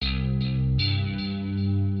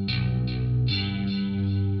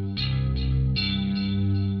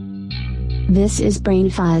This is Brain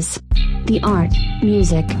Fuzz, the art,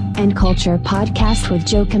 music, and culture podcast with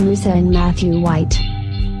Joe Camusa and Matthew White.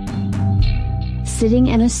 Sitting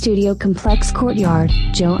in a studio complex courtyard,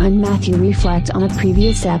 Joe and Matthew reflect on a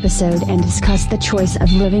previous episode and discuss the choice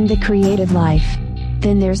of living the creative life.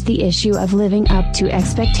 Then there's the issue of living up to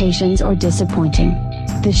expectations or disappointing.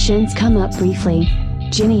 The shins come up briefly.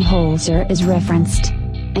 Jenny Holzer is referenced.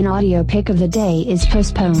 An audio pick of the day is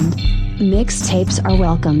postponed. Mixtapes are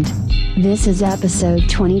welcomed. This is episode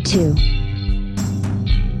 22.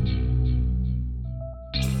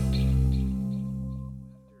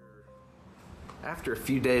 After a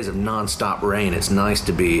few days of nonstop rain, it's nice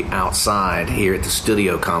to be outside here at the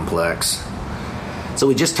studio complex. So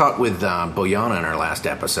we just talked with Boyana in our last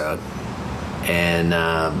episode, and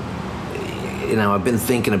I've been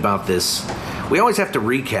thinking about this. We always have to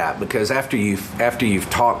recap because after you've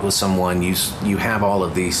talked with someone, you have all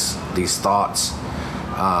of these thoughts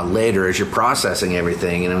later as you're processing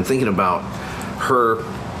everything. And I'm thinking about her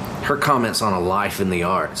comments on a life in the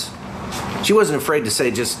arts. She wasn't afraid to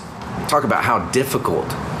say, just talk about how difficult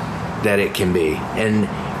that it can be. And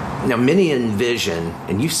now many envision,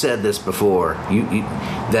 and you've said this before, you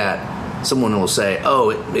that someone will say,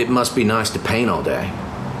 "Oh, it must be nice to paint all day."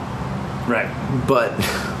 Right. But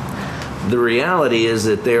the reality is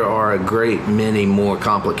that there are a great many more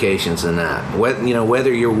complications than that.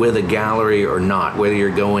 Whether you're with a gallery or not, whether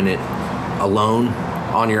you're going it alone,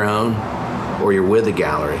 on your own, or you're with a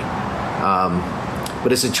gallery.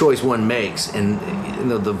 But it's a choice one makes, and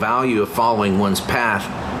the value of following one's path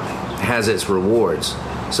has its rewards.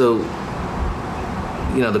 So,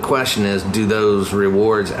 the question is, do those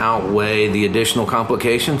rewards outweigh the additional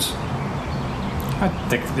complications? I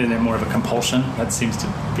think they're more of a compulsion. That seems to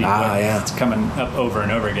be it's coming up over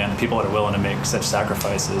and over again. People that are willing to make such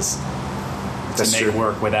sacrifices to make true.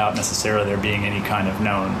 Work without necessarily there being any kind of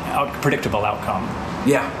known, predictable outcome.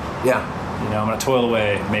 Yeah. I'm going to toil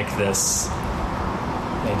away, make this,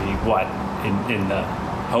 maybe in the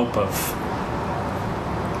hope of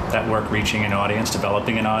that work reaching an audience,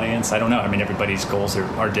 developing an audience. I don't know. I mean, everybody's goals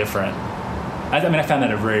are different. I found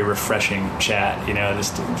that a very refreshing chat,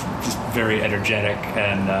 just very energetic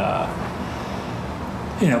and,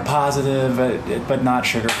 positive, but not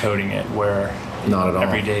sugarcoating it, where not at all.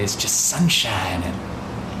 Every day is just sunshine,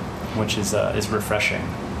 which is refreshing.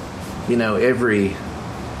 Every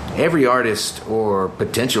artist or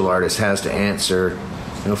potential artist has to answer,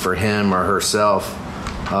 for him or herself,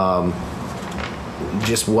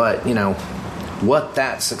 just what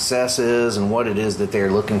that success is and what it is that they're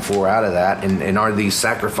looking for out of that, and are these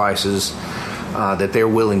sacrifices that they're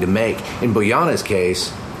willing to make. In Boyana's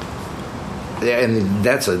case, and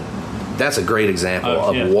that's a great example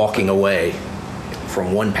of walking away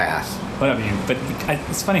from one path. But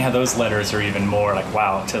it's funny how those letters are even more like,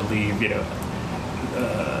 wow, to leave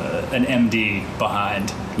an MD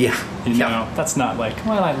behind. Yeah. That's not like,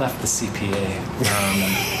 well, I left the CPA,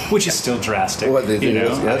 which is still drastic. I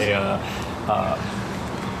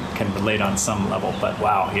can relate on some level, but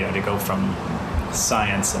wow, to go from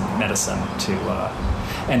science and medicine to,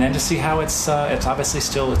 and then to see how it's obviously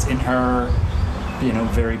still it's in her,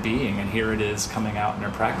 very being, and here it is coming out in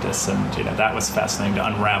her practice, and that was fascinating to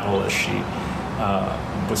unravel as she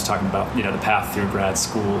was talking about the path through grad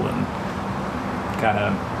school and kind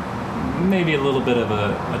of maybe a little bit of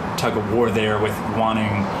a tug of war there with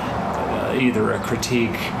wanting either a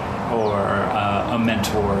critique or a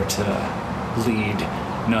mentor to lead,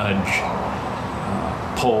 nudge,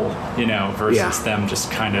 pull, versus them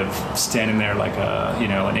just kind of standing there like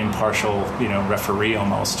an impartial, referee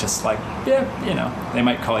almost, just like, they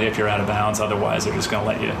might call you if you're out of bounds, otherwise they're just going to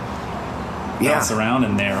let you bounce around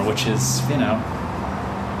in there, which is,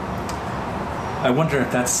 I wonder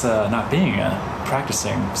if that's not being a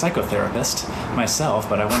practicing psychotherapist myself,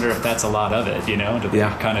 but I wonder if that's a lot of it, to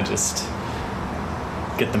kind of just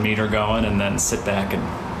get the meter going and then sit back and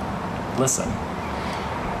listen.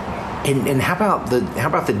 And how about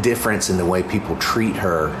the difference in the way people treat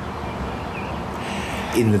her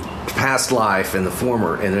in the past life and the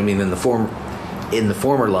former, and in the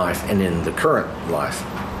former life and in the current life?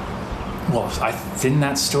 Well, in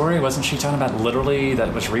that story, wasn't she talking about literally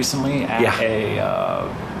that was recently at a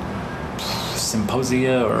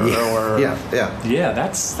symposia or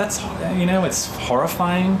that's it's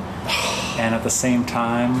horrifying, and at the same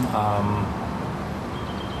time,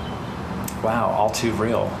 wow, all too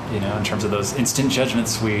real, in terms of those instant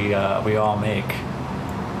judgments we all make.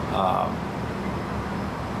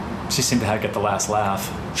 She seemed to get the last laugh.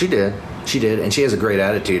 She did, and she has a great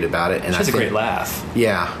attitude about it. And she has a great laugh.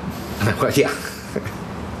 Yeah. Yeah.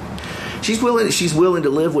 She's willing to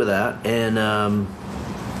live with that, and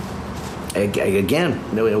again,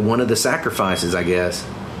 one of the sacrifices, I guess.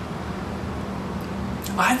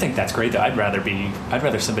 I think that's great, though. I'd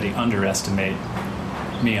rather somebody underestimate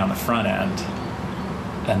me on the front end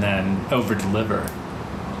and then over-deliver,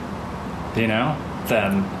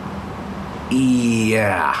 than...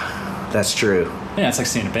 Yeah, that's true. Yeah, it's like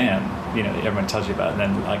seeing a band, that everyone tells you about, and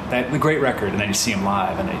then, like, the great record, and then you see them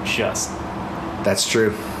live, and they just... That's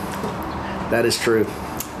true. That is true.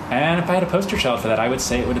 And if I had a poster child for that, I would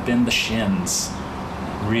say it would have been the Shins.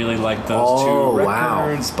 Really like those two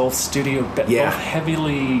records, both studio, both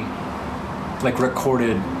heavily, like,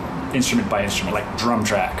 recorded instrument by instrument, like drum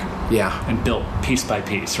track. Yeah. And built piece by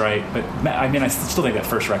piece, right? But, I mean, I still think that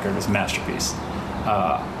first record was a masterpiece.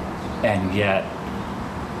 And yet,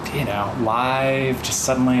 live, just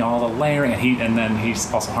suddenly all the layering, and then he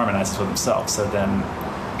also harmonizes with himself, so then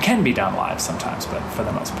it can be done live sometimes, but for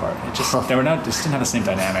the most part, it just, just didn't have the same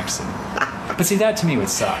dynamics. But see, that to me would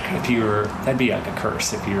suck. That'd be like a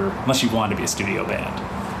curse unless you wanted to be a studio band.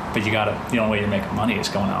 But the only way you're making money is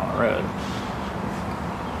going out on the road.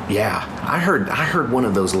 Yeah, I heard one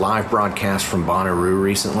of those live broadcasts from Bonnaroo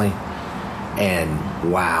recently, and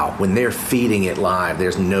wow, when they're feeding it live,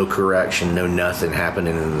 there's no correction, no nothing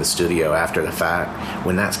happening in the studio after the fact.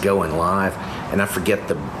 When that's going live, and I forget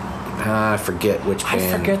which band.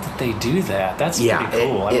 I forget that they do that. That's pretty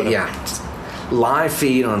cool. Live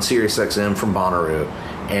feed on SiriusXM from Bonnaroo,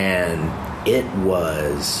 and it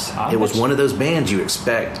was one of those bands you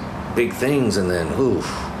expect big things, and then oof.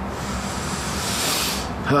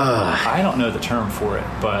 I don't know the term for it,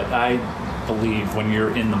 but I believe when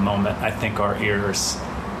you're in the moment, I think our ears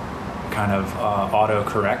kind of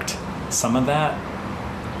auto-correct some of that.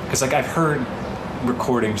 Because, like, I've heard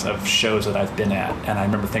recordings of shows that I've been at, and I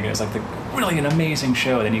remember thinking it was like really an amazing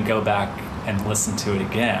show. Then you go back and listen to it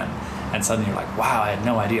again, and suddenly you're like, wow, I had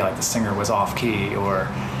no idea, like, the singer was off key, or,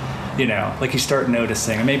 like, you start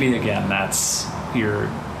noticing, and maybe again that's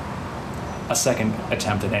a second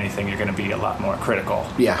attempt at anything, you're going to be a lot more critical.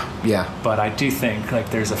 Yeah. But I do think, like,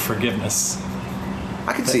 there's a forgiveness.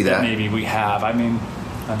 I can see that. Maybe we have. I mean,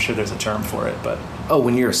 I'm sure there's a term for it, but... Oh,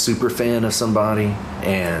 when you're a super fan of somebody,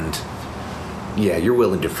 and, yeah, you're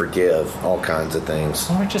willing to forgive all kinds of things.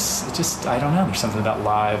 Or just I don't know, there's something about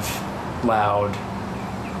live, loud,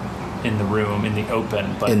 in the room, in the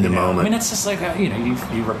open, but... In the moment. I mean, it's just like, you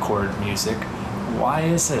record music. Why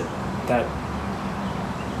is it that...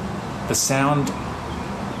 The sound,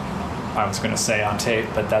 I was going to say on tape,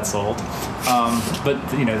 but that's old. But,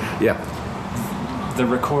 the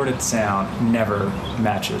recorded sound never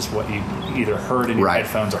matches what you either heard in your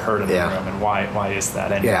headphones or heard in the room. And why is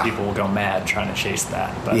that? And people will go mad trying to chase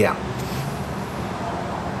that. But a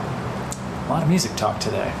lot of music talk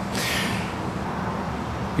today.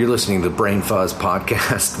 You're listening to the Brain Fuzz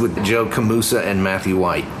podcast with Joe Camusa and Matthew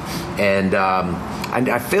White. And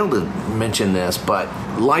I failed to mention this, but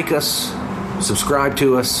like us, subscribe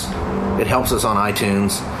to us. It helps us on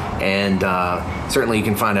iTunes. And certainly you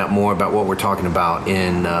can find out more about what we're talking about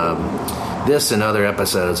in this and other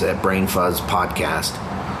episodes at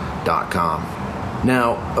brainfuzzpodcast.com.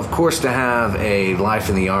 Now, of course, to have a life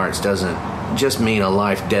in the arts doesn't just mean a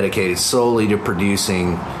life dedicated solely to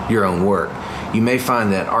producing your own work. You may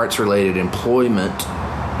find that arts-related employment,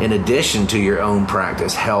 in addition to your own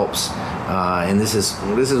practice, helps. And this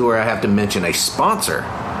is where I have to mention a sponsor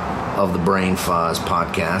of the Brain Fuzz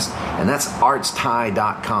podcast, and that's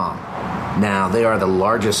artstie.com. Now, they are the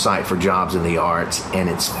largest site for jobs in the arts, and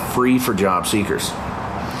it's free for job seekers.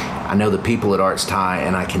 I know the people at Arts Tie,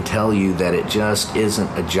 and I can tell you that it just isn't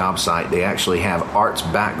a job site. They actually have arts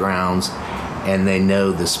backgrounds, and they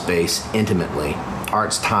know the space intimately.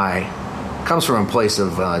 Arts Tie comes from a place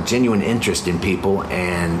of genuine interest in people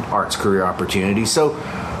and arts career opportunities. So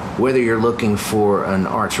whether you're looking for an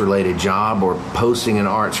arts-related job or posting an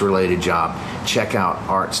arts-related job, check out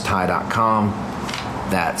artstie.com.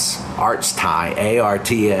 That's artstie,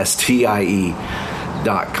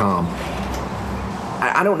 ARTSTIE.com.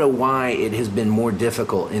 I don't know why it has been more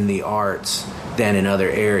difficult in the arts than in other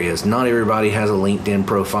areas. Not everybody has a LinkedIn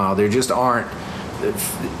profile. There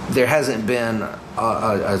hasn't been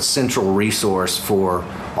a central resource for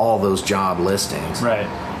all those job listings. Right.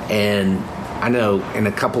 And I know in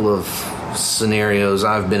a couple of scenarios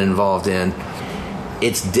I've been involved in,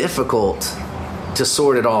 it's difficult to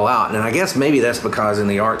sort it all out. And I guess maybe that's because in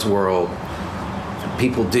the arts world,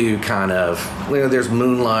 people do kind of, there's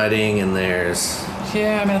moonlighting and there's...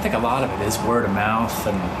 Yeah, I mean, I think a lot of it is word of mouth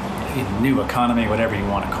and new economy, whatever you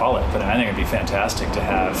want to call it. But I think it'd be fantastic to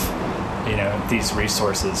have, these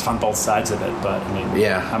resources on both sides of it. But, I mean,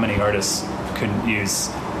 how many artists couldn't use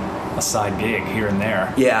a side gig here and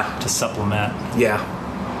there to supplement.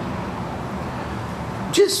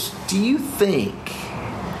 do you think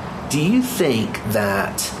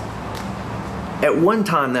that at one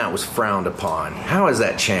time that was frowned upon? How has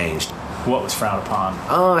that changed? What was frowned upon?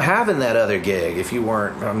 Having that other gig, if you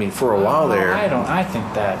weren't, I mean, for a while there. I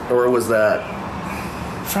think that... Or was that...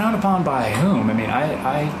 Frowned upon by whom? I mean,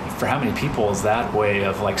 I for how many people is that way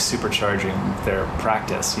of like supercharging their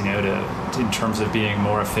practice, you know, to in terms of being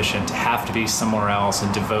more efficient, to have to be somewhere else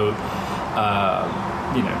and devote,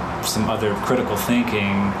 you know, some other critical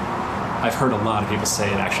thinking. I've heard a lot of people say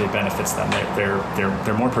it actually benefits them.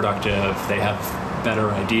 They're more productive. They have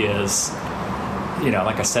better ideas. You know,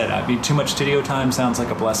 like I said, I mean, too much studio time sounds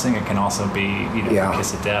like a blessing. It can also be, you know, a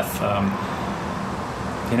kiss of death.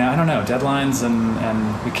 You know, I don't know, deadlines and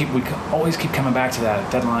we always keep coming back to that,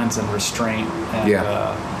 deadlines and restraint. And,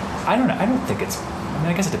 I don't know. I don't think it's. I mean,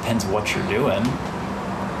 I guess it depends what you're doing.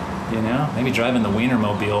 You know, maybe driving the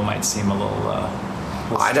Wienermobile might seem a little.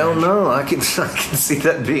 I don't know. I can see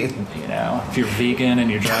that being. You know, if you're vegan and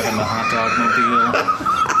you're driving the hot dog mobile.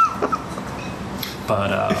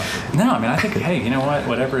 But no, I mean, I think, hey, you know what?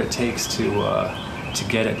 Whatever it takes to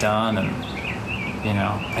get it done and, you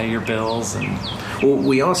know, pay your bills and. Well,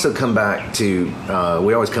 we also come back to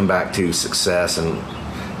we always come back to success, and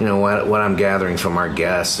you know what I'm gathering from our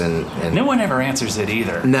guests, and no one ever answers it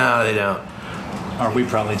either. No, they don't. Or we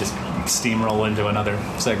probably just steamroll into another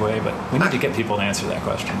segue, but we need to get people to answer that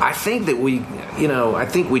question. I think that we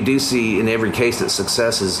do see in every case that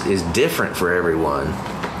success is different for everyone,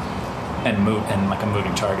 and like a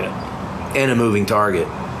moving target, and a moving target,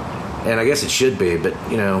 and I guess it should be, but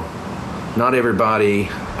you know. Not everybody,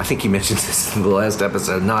 I think you mentioned this in the last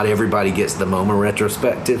episode, not everybody gets the MoMA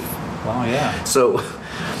retrospective. Well, yeah. So,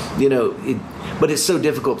 you know, but it's so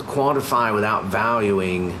difficult to quantify without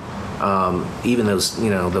valuing even those, you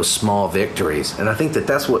know, those small victories. And I think that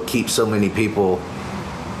that's what keeps so many people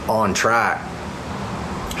on track.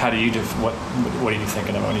 How do you what are you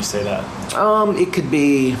thinking of when you say that? It could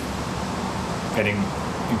be getting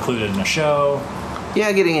included in a show.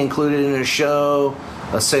 Yeah, getting included in a show.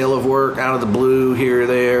 A sale of work out of the blue here or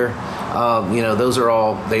there, you know,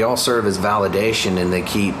 they all serve as validation, and they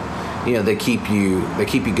keep you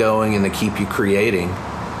going, and they keep you creating.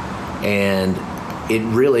 And it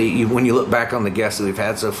really, when you look back on the guests that we've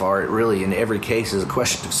had so far, it really, in every case, is a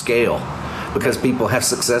question of scale, because people have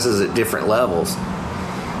successes at different levels.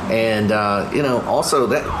 And you know, also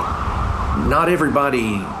that not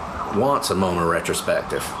everybody wants a MoMA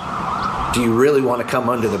retrospective. Do you really want to come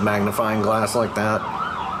under the magnifying glass like that?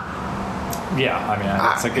 Yeah, I mean,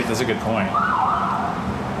 that's a good point.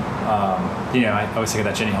 You know, I always think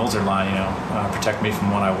of that Jenny Holzer line, you know, protect me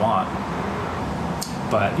from what I want.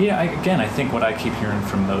 But, yeah, I think what I keep hearing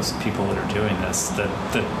from those people that are doing this, that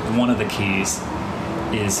one of the keys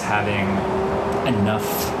is having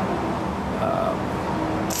enough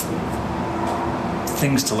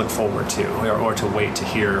things to look forward to, or to wait to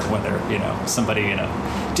hear whether, you know, somebody in a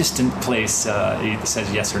distant place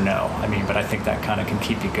says yes or no. I mean, but I think that kind of can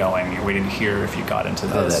keep you going. You're waiting to hear if you got into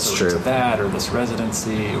this or into that, or this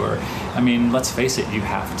residency, or, I mean, let's face it, you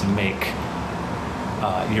have to make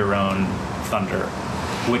your own thunder,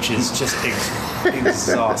 which is just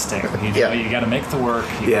exhausting. You know, you got to make the work,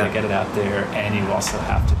 you got to get it out there, and you also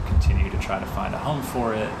have to continue to try to find a home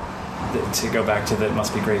for it. To go back to that, it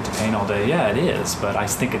must be great to paint all day. Yeah, it is, but I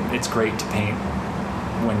think it's great to paint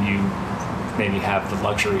when you maybe have the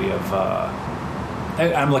luxury of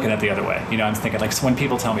I'm looking at it the other way. You know, I'm thinking, like, when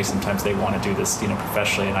people tell me sometimes they want to do this, you know,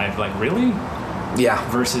 professionally, and I'm like, really? Yeah.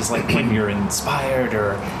 Versus like when you're inspired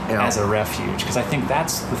or as a refuge, because I think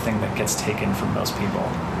that's the thing that gets taken from most people.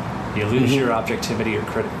 You lose your objectivity or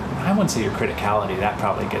I wouldn't say your criticality. That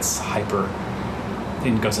probably gets hyper.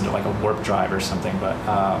 It goes into like a warp drive or something, but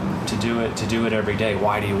to do it every day.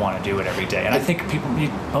 Why do you want to do it every day? And I think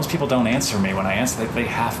most people don't answer me when I answer. They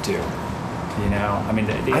have to, you know. I mean,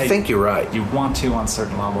 I think you're right. You want to on a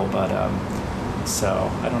certain level, but so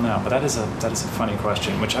I don't know. But that is a funny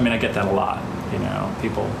question. Which, I mean, I get that a lot. You know,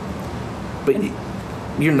 people. But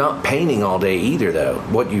you're not painting all day either, though.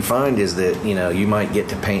 What you find is that, you know, you might get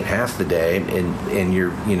to paint half the day, and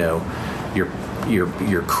you're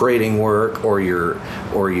creating work, or you're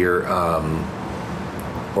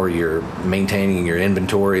maintaining your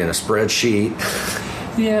inventory in a spreadsheet.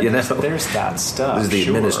 Yeah, you know? There's that stuff. There's the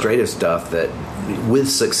administrative stuff that, with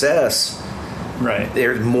success, right?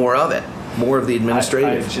 There's more of it, more of the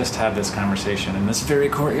administrative. I just had this conversation in this very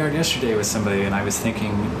courtyard yesterday with somebody, and I was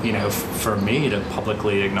thinking, you know, for me to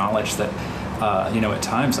publicly acknowledge that, you know, at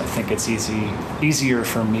times I think it's easier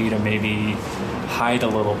for me to maybe hide a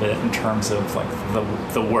little bit in terms of like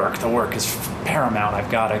the work. The work is paramount.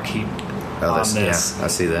 I've got to keep on this. Yeah, I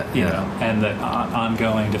see that. You know, and the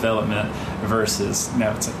ongoing development versus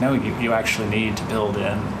it's like no, you actually need to build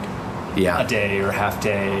in a day or a half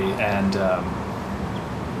day, and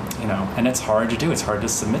and it's hard to do. It's hard to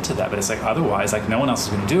submit to that, but it's like otherwise, like no one else is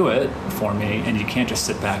going to do it for me, and you can't just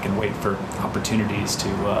sit back and wait for opportunities to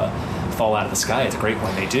fall out of the sky. It's great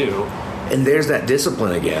when they do. And there's that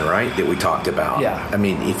discipline again, right, that we talked about. Yeah. I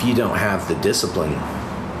mean, if you don't have the discipline,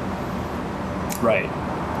 right,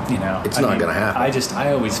 it's not going to happen.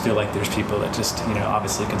 I always feel like there's people that just,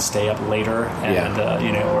 obviously can stay up later, and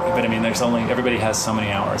but I mean, everybody has so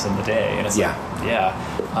many hours in the day, and it's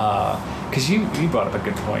because you brought up a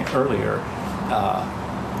good point earlier.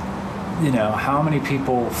 How many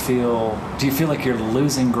people do you feel like you're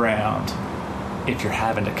losing ground if you're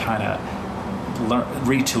having to kind of learn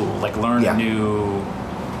a new?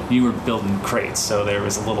 You were building crates, so there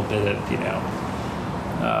was a little bit of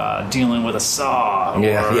dealing with a saw, or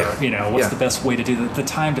what's the best way to do the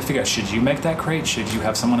time to figure out, should you make that crate, should you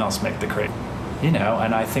have someone else make the crate,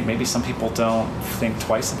 and I think maybe some people don't think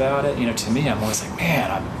twice about it. To me, I'm always like, man,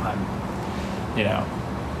 I'm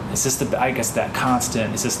is this I guess that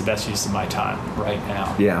constant, is this the best use of my time right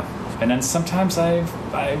now? Yeah. And then sometimes I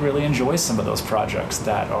really enjoy some of those projects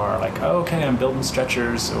that are like, oh, okay, I'm building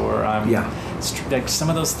stretchers, or I'm like some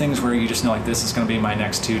of those things where you just know, like, this is going to be my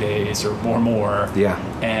next 2 days or more. Yeah.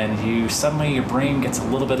 And your brain gets a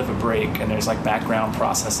little bit of a break, and there's like background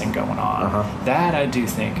processing going on. Uh-huh. That I do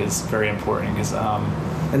think is very important, because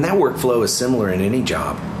and that workflow is similar in any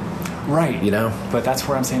job. Right. But that's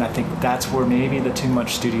where I'm saying I think that's where maybe the too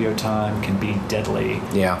much studio time can be deadly.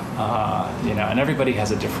 Yeah. And everybody has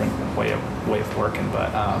a different way of working,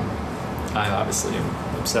 but I obviously am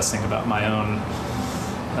obsessing about my own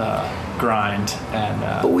grind, and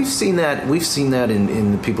but we've seen that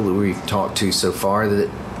in the people that we've talked to so far, that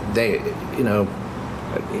they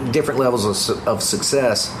different levels of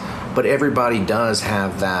success, but everybody does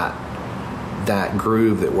have that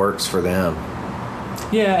groove that works for them.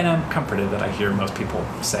 Yeah, and I'm comforted that I hear most people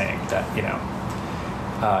saying that,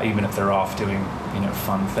 even if they're off doing,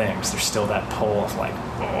 fun things, there's still that pull of like,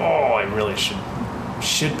 oh, I really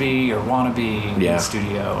should be or want to be in the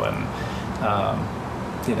studio. And,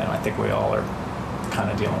 I think we all are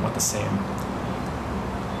kind of dealing with the same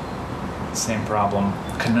problem,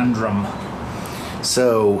 conundrum.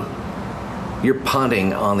 So you're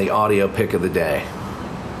punting on the audio pick of the day.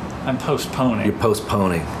 I'm postponing. You're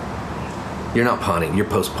postponing. You're not punting, you're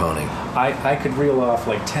postponing. I could reel off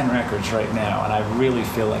like 10 records right now, and I really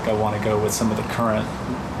feel like I want to go with some of the current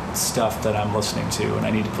stuff that I'm listening to, and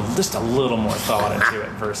I need to put just a little more thought into it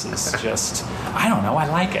versus just, I don't know, I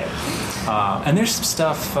like it. And there's some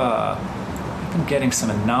stuff, I've been getting some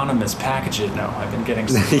anonymous packages. No, I've been getting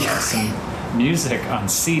some music on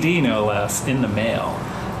CD, no less, in the mail.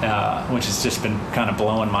 Which has just been kind of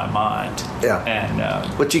blowing my mind. Yeah. And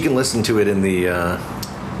but you can listen to it in the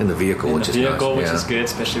vehicle, which is nice. Which is good,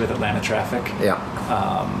 especially with Atlanta traffic. Yeah.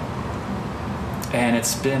 And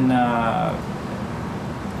it's been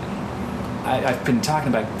I've been talking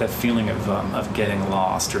about that feeling of getting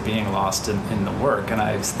lost or being lost in the work, and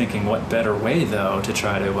I was thinking, what better way though to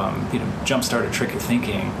try to jumpstart a trick of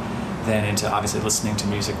thinking than into obviously listening to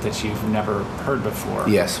music that you've never heard before.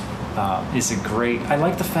 Yes. Is a great. I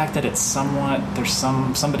like the fact that it's somewhat, there's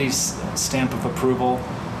somebody's stamp of approval.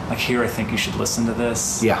 Like, here, I think you should listen to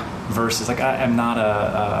this. Yeah. Versus, like, I'm not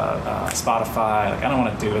a Spotify. Like, I don't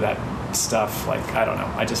want to do that stuff. Like, I don't know.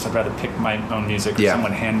 I'd rather pick my own music, or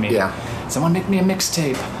someone hand me. Yeah. Someone make me a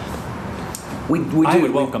mixtape. I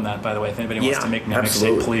would welcome that, by the way. If anybody wants to make me a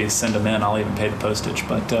mixtape, please send them in. I'll even pay the postage.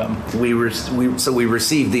 But we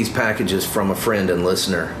received these packages from a friend and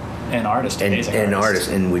listener. An artist,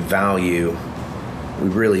 and we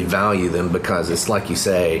really value them, because it's like you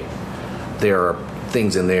say, there are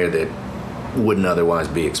things in there that wouldn't otherwise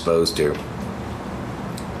be exposed to.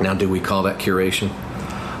 Now, do we call that curation?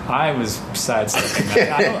 I was sidestepping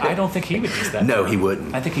that. I don't think he would use that. No, he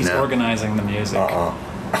wouldn't. I think he's organizing the music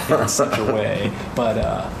in such a way. But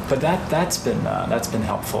that's been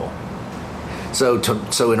helpful. So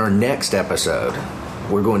in our next episode,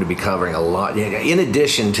 we're going to be covering a lot. In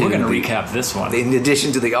addition to, we're going to recap this one. In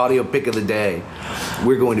addition to the audio pick of the day,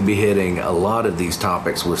 we're going to be hitting a lot of these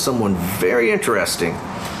topics with someone very interesting,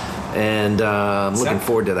 and I'm looking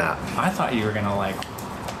forward to that. I thought you were going to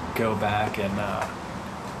go back and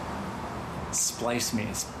splice me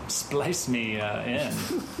in.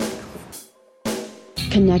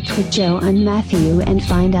 Connect with Joe and Matthew and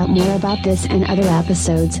find out more about this and other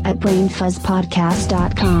episodes at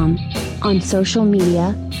brainfuzzpodcast.com. On social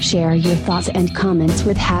media, share your thoughts and comments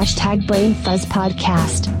with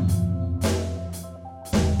 #BrainFuzzPodcast.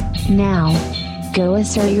 Now, go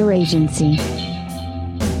assert your agency.